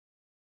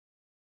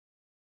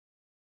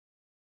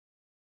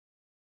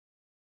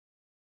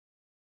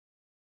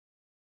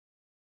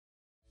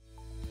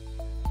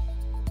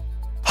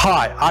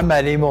Hi, I'm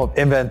Matt Emo of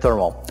nVent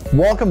Thermal.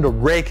 Welcome to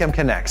RAYCHEM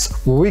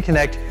Connects, where we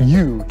connect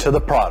you to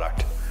the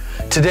product.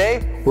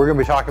 Today, we're going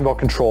to be talking about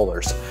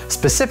controllers,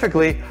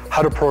 specifically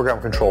how to program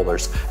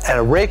controllers, and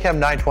a RAYCHEM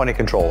 920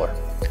 controller.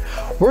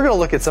 We're going to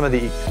look at some of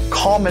the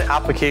common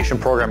application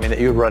programming that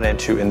you would run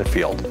into in the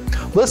field.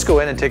 Let's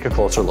go in and take a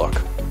closer look.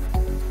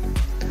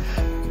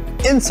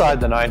 Inside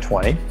the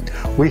 920,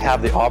 we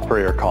have the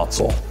operator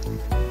console.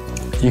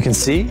 You can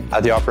see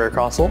at the operator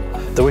console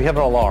that we have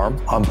an alarm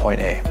on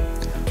point A.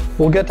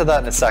 We'll get to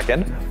that in a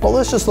second, but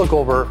let's just look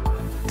over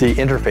the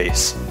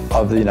interface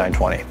of the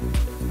 920.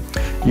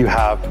 You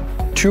have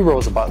two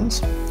rows of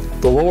buttons.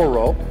 The lower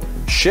row,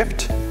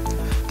 Shift,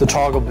 the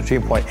toggle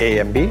between point A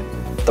and B,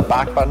 the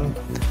back button,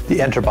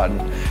 the enter button,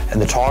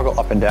 and the toggle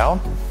up and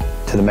down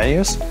to the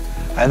menus,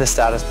 and the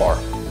status bar.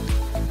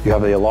 You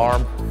have the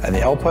alarm and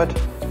the output,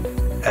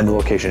 and the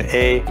location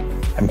A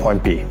and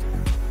point B.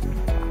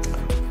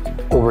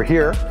 Over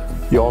here,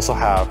 you also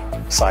have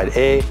side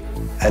A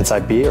and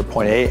side B, or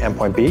point A and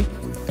point B,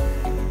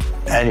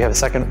 and you have a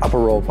second upper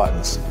row of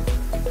buttons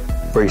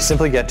where you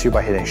simply get to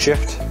by hitting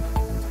Shift,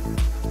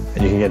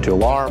 and you can get to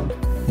alarm,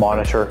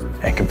 monitor,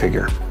 and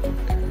configure.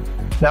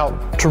 Now,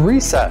 to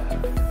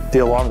reset the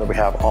alarm that we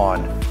have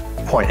on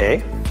point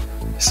A,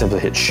 simply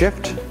hit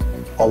Shift,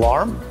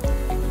 alarm.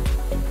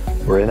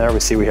 We're in there,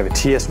 we see we have a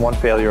TS1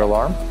 failure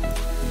alarm.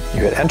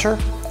 You hit enter,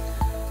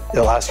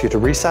 it'll ask you to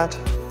reset.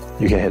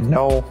 You can hit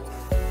no,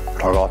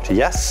 toggle up to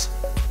yes.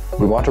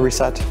 We want to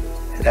reset,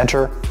 hit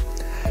enter.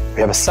 We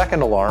have a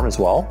second alarm as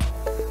well,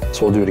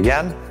 so we'll do it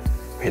again.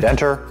 Hit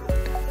enter,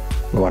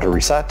 we want to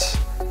reset.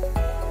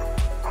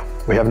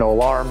 We have no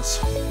alarms.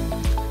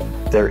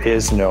 There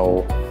is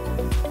no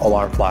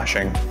alarm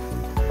flashing,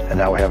 and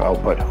now we have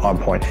output on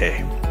point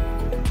A.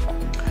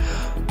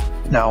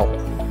 Now,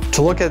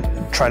 to look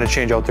at trying to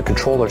change out the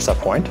controller set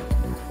point,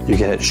 you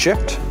can hit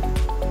Shift,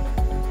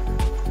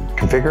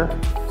 configure,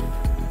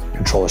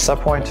 controller set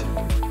point,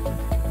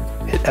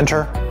 hit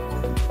enter,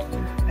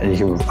 and you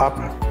can move up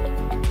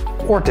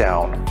or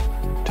down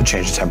to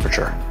change the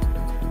temperature.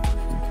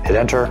 Hit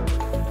enter,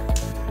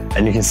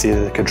 and you can see that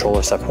the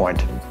controller set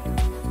point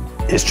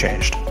is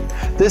changed.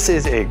 This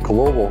is a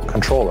global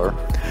controller,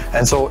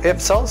 and so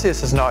if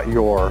Celsius is not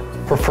your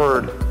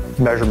preferred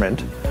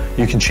measurement,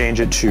 you can change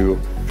it to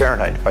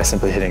Fahrenheit by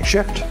simply hitting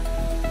Shift,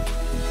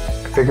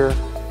 configure,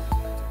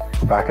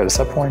 go back at a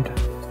set point,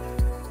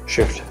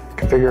 Shift,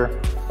 configure,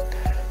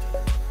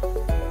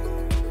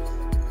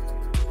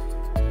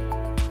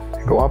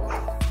 and go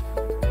up.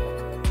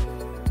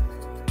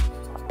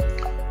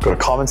 Go to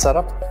common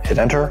setup, hit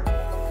enter,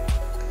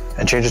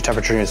 and change the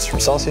temperature units from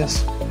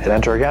Celsius, hit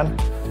enter again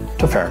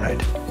to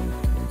Fahrenheit.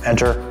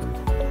 Enter,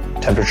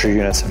 temperature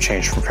units have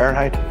changed from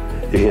Fahrenheit.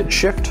 You hit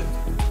Shift,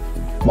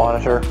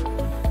 monitor,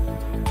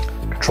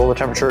 controller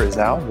temperature is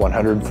now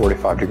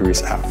 145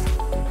 degrees F.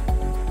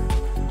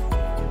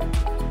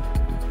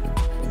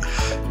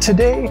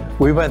 Today,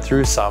 we went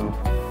through some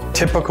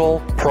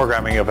typical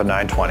programming of a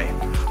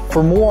 920.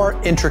 For more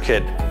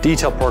intricate,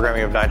 detailed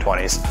programming of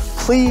 920s,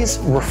 please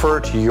refer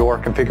to your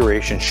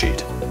configuration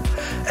sheet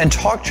and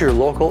talk to your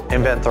local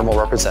nVent Thermal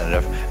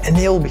representative, and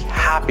they will be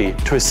happy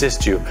to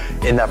assist you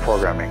in that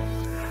programming.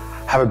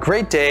 Have a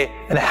great day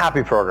and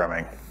happy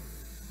programming.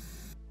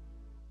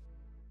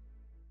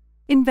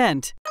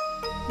 nVent.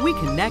 We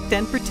connect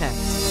and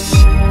protect.